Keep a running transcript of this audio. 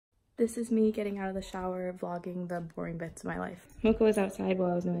This is me getting out of the shower, vlogging the boring bits of my life. Mocha was outside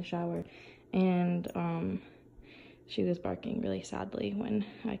while I was in the shower, and she was barking really sadly when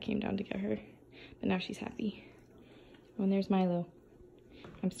I came down to get her. But now she's happy. Oh, and there's Milo.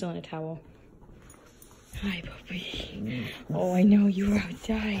 I'm still in a towel. Hi, puppy. Oh, I know you were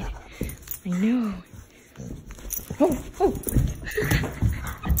outside. I know. Oh, oh.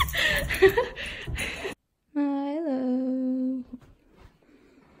 Milo.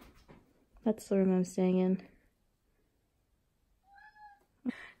 That's the room I'm staying in.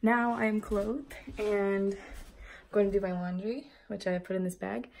 Now I am clothed and I'm going to do my laundry, which I put in this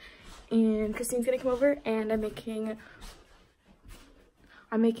bag. And Christine's gonna come over and I'm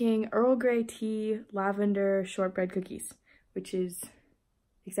making Earl Grey tea, lavender shortbread cookies, which is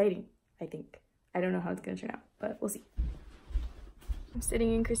exciting, I think. I don't know how it's gonna turn out, but we'll see. I'm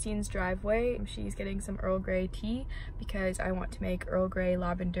sitting in Christine's driveway. She's getting some Earl Grey tea because I want to make Earl Grey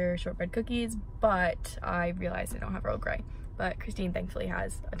lavender shortbread cookies, but I realized I don't have Earl Grey. But Christine thankfully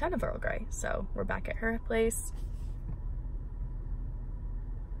has a ton of Earl Grey, so we're back at her place.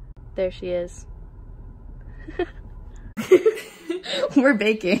 There she is. We're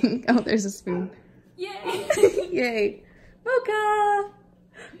baking. Oh, there's a spoon. Yay! Yay! Mocha!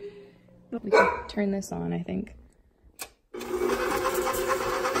 We can turn this on, I think.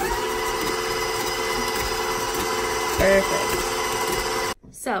 Perfect.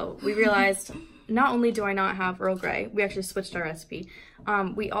 So we realized not only do I not have Earl Grey, we actually switched our recipe.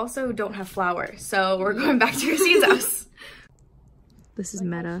 We also don't have flour, so we're going back to Christine's house. This is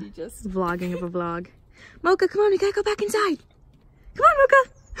meta. Vlogging of a vlog. Mocha, come on, we gotta go back inside. Come on, Mocha.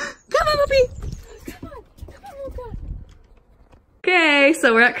 Come on, puppy. Come on, Mocha. Okay,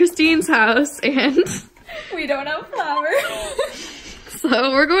 so we're at Christine's house and we don't have flour.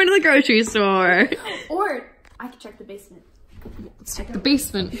 So we're going to the grocery store. Or I could check the basement. Let's check the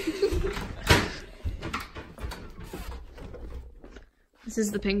basement. This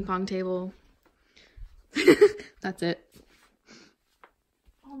is the ping pong table. That's it.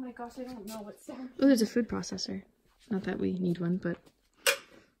 Oh my gosh, I don't know what sound. Oh, there's a food processor. Not that we need one, but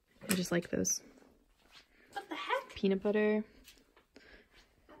I just like those. What the heck? Peanut butter.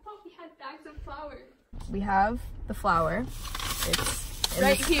 I thought we had bags of flour. We have the flour. It's in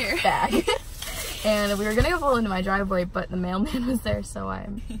right this here. Bag. And we were gonna go pull into my driveway, but the mailman was there, so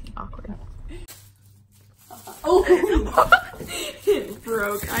I'm awkward. Oh! It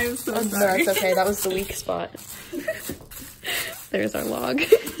broke. I am so sorry. No, that's okay. That was the weak spot. There's our log.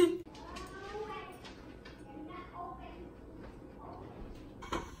 Okay.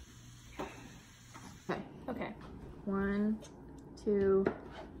 Okay. 1, 2.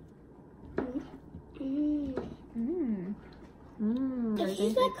 This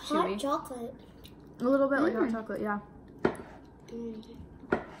is like hot chocolate. A little bit like hot chocolate, yeah.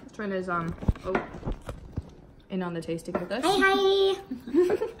 Trin is in on the tasting with us. Hi.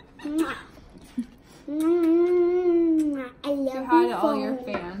 I love Say hi you, to all your phone.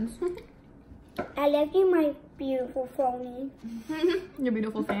 fans. I love you, my beautiful phone. Your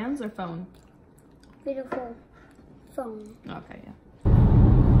beautiful fans or phone? Beautiful phone. Okay, yeah.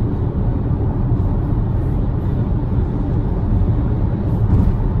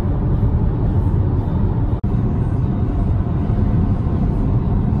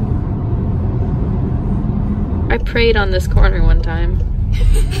 I prayed on this corner one time.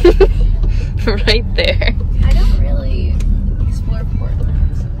 Right there. I don't really explore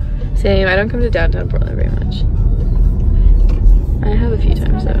Portland. Same, I don't come to downtown Portland very much. I have a few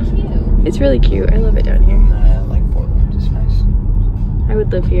times though. Cute. It's really cute. I love it down here. I like Portland, it's nice. I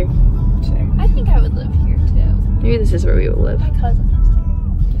would live here. Same. I think I would live here too. Maybe this is where we will live. My cousin lives there.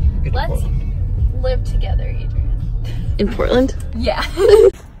 Good to Let's Portland. live together, Adrian. In Portland? Yeah.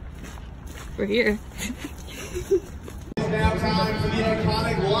 We're here. Now time for the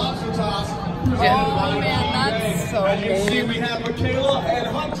iconic lobster toss. Oh man, that's so As you cool. see, we have Michaela and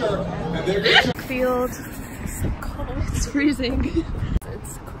Hunter, and they're going to Field. It's so cold. It's freezing.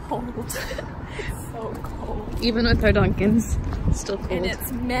 It's cold. It's so cold. Even with our Dunkins, it's still cold. And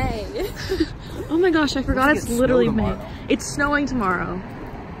it's May. Oh my gosh, I forgot it's literally May. It's snowing tomorrow.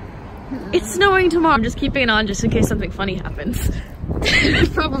 It's snowing tomorrow. I'm just keeping it on just in case something funny happens.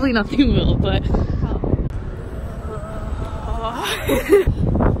 Probably nothing will, but...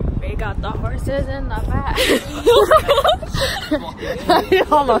 We got the horses in the back.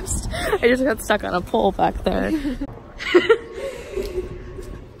 Almost. I just got stuck on a pole back there.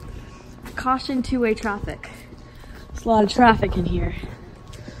 Caution two-way traffic. There's a lot of traffic in here.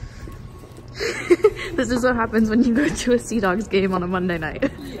 This is what happens when you go to a Sea Dogs game on a Monday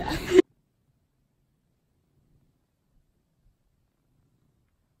night. Yeah. I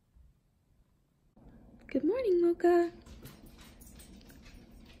Good morning, Mocha.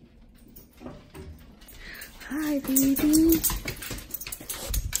 Hi, baby.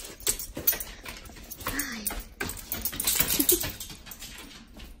 Hi.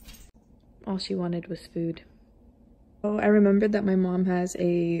 All she wanted was food. Oh, I remembered that my mom has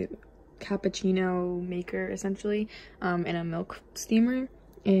a cappuccino maker, essentially, and a milk steamer.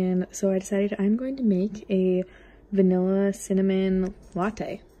 And so I decided I'm going to make a vanilla cinnamon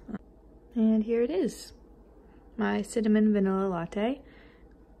latte. And here it is. My cinnamon vanilla latte.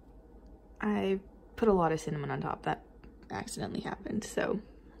 I put a lot of cinnamon on top. That accidentally happened, so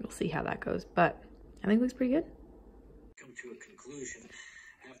we'll see how that goes. But I think it looks pretty good. Come to a conclusion.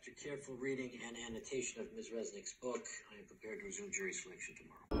 After careful reading and annotation of Ms. Resnick's book, I am prepared to resume jury selection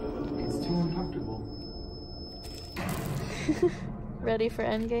tomorrow. It's too uncomfortable. Ready for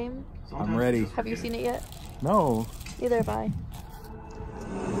Endgame? I'm ready. Have you seen it yet? No. Neither have I.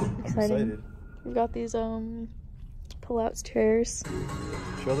 I'm excited. We've got these pull-out chairs.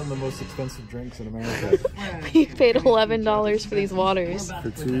 Show them the most expensive drinks in America. We paid $11 for these waters.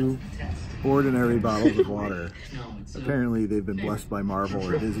 For 2 ordinary bottles of water. Apparently they've been blessed by Marvel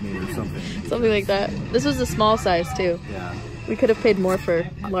or Disney or something. Something like that. This was the small size too. Yeah. We could have paid more for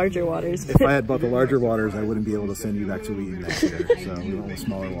larger waters. If I had bought the larger waters, I wouldn't be able to send you back to Wheaton next year. So we went with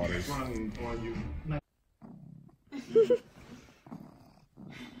smaller waters. Do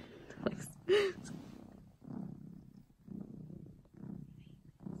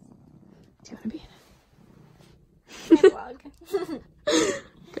you want to be in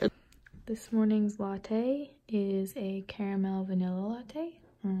it? This morning's latte is a caramel vanilla latte.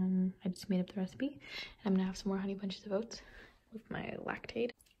 I just made up the recipe. And I'm gonna have some more honey bunches of oats with my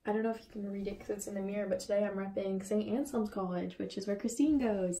lactate. I don't know if you can read it because it's in the mirror, but today I'm repping St. Anselm's College, which is where Christine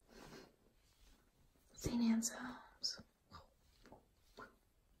goes. St. Anselm's.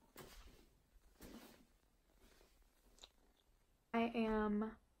 I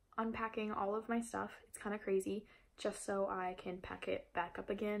am unpacking all of my stuff. It's kind of crazy, just so I can pack it back up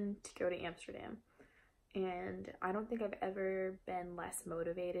again to go to Amsterdam. And I don't think I've ever been less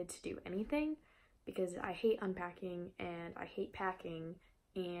motivated to do anything because I hate unpacking and I hate packing,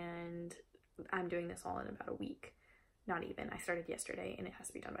 and I'm doing this all in about a week. Not even. I started yesterday and it has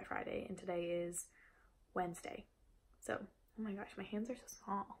to be done by Friday, and today is Wednesday. So, oh my gosh, my hands are so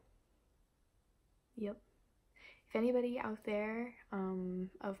small. Yep. If anybody out there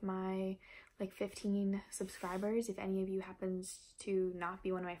of my like 15 subscribers, if any of you happens to not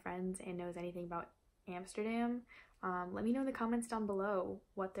be one of my friends and knows anything about Amsterdam, let me know in the comments down below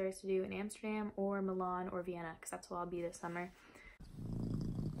what there is to do in Amsterdam or Milan or Vienna, because that's where I'll be this summer.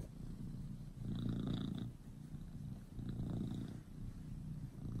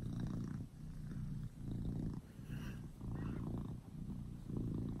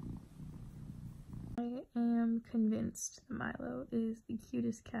 I am convinced that Milo is the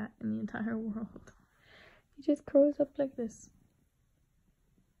cutest cat in the entire world. He just curls up like this.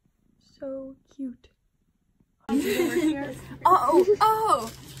 So cute.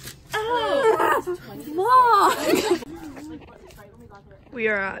 Mom! We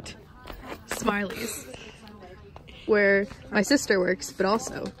are at Smiley's, where my sister works, but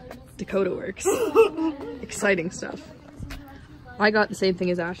also Dakota works. Exciting stuff. I got the same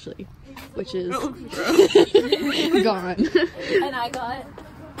thing as Ashley, which is gone. And I got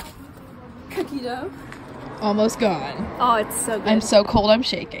cookie dough. Almost gone. Oh, it's so good. I'm so cold I'm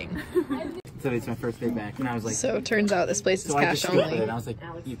shaking. So it's my first day back, and I was like, So it turns out this place is so I cash just looked at only. it, and I was like,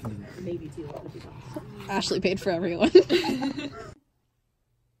 you can do that. Ashley paid for everyone.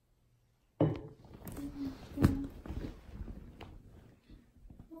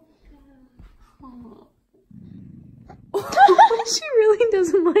 She really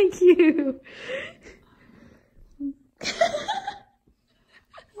doesn't like you.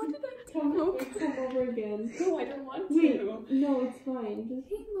 What did I tell you? Come over again. No, I don't want to. No, it's fine. Just,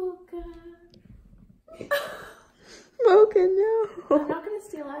 hey, Mocha. Mocha, no. I'm not gonna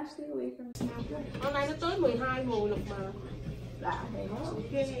steal Ashley away from you. Hôm nay nó tới 12 mùi lục mà. Đã thấy nó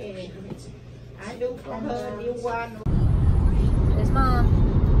ghê. Ai đâu con đi qua nữa. There's Mom.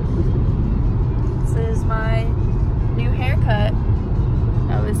 This is my new haircut.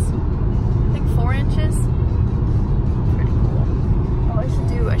 That was, I think, 4 inches. Pretty cool. Oh,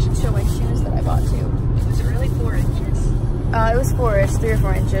 I should show my shoes that I bought too. Was it really 4 inches? It was 4-ish, 3 or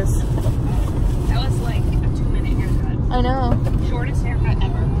 4 inches. That was like a 2-minute haircut. I know. Shortest haircut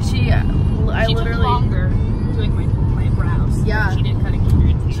ever. I She literally. took longer doing my brows. Yeah. She did cutting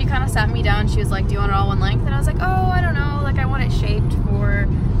hair. She kind of sat me down. She was like, do you want it all one length? And I was like, oh, I don't know. Like, I want it shaped for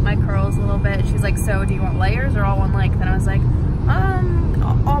my curls a little bit. She's like, so do you want layers or all one length? And I was like,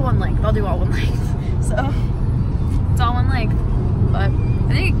 all one length. I'll do all one length. So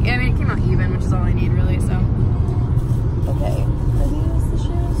is all I need really, so. Okay, are these the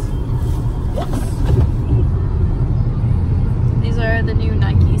shoes? Yes. These are the new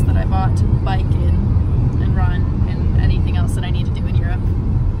Nikes that I bought to bike in and run and anything else that I need to do in Europe.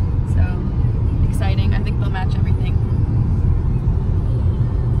 So, exciting. I think they'll match everything.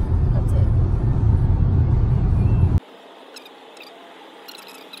 That's it.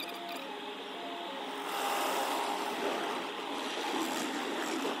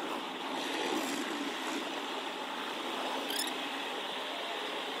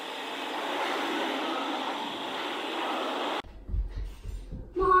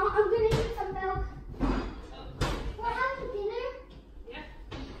 Mom, I'm gonna eat some milk. We're having dinner? Yeah.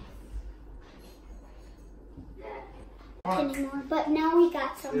 Anymore, but now we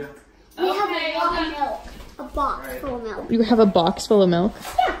got some. We have a lot of milk. A box full of milk. You have a box full of milk?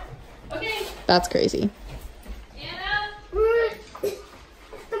 Yeah. Okay. That's crazy. The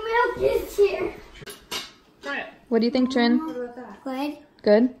milk is here. What do you think, Trin? Good.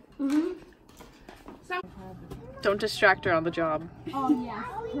 Good? Mm-hmm. Don't distract her on the job. Oh, yeah.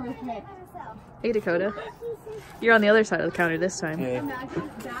 Perfect. Hey, Dakota. You're on the other side of the counter this time. Hey.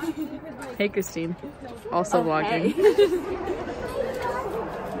 Hey, Christine. Also vlogging.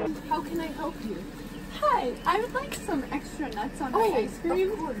 How can I help you? Hi, I would like some extra nuts on my ice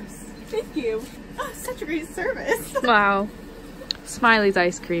cream. Of course. Thank you. Oh, such a great service. Wow. Smiley's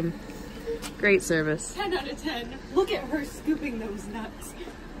ice cream. Great service. 10 out of 10. Look at her scooping those nuts.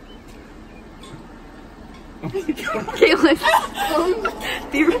 Caitlin.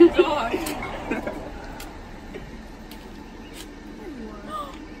 Be right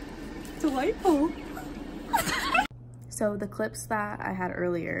Delightful. So the clips that I had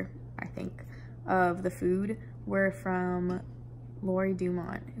earlier, I think, of the food were from Lori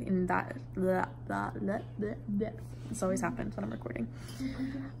Dumont. And this always happens when I'm recording.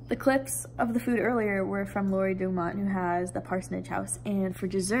 The clips of the food earlier were from Lori Dumont, who has the Parsonage House. And for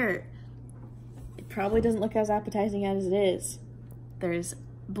dessert, it probably doesn't look as appetizing as it is. There's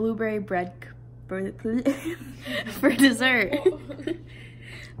blueberry bread for dessert.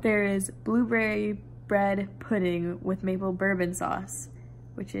 There is blueberry bread pudding with maple bourbon sauce,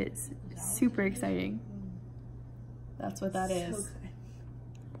 which is super exciting. That's what that is.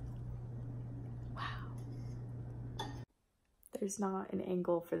 Wow. There's not an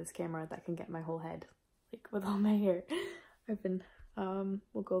angle for this camera that can get my whole head, like with all my hair. I've been,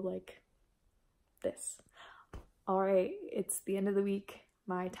 we'll go like this. All right, it's the end of the week.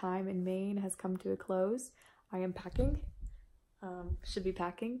 My time in Maine has come to a close. I am packing. Should be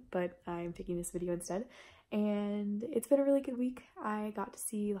packing, but I'm taking this video instead. And it's been a really good week. I got to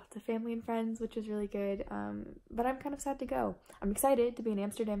see lots of family and friends, which was really good. But I'm kind of sad to go. I'm excited to be in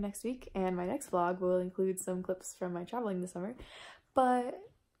Amsterdam next week, and my next vlog will include some clips from my traveling this summer. But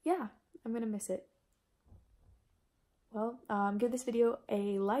yeah, I'm gonna miss it. Well, give this video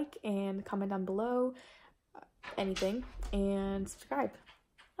a like and comment down below, anything, and subscribe.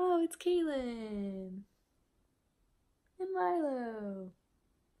 Oh, it's Kaylin and Milo.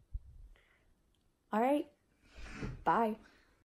 All right, bye.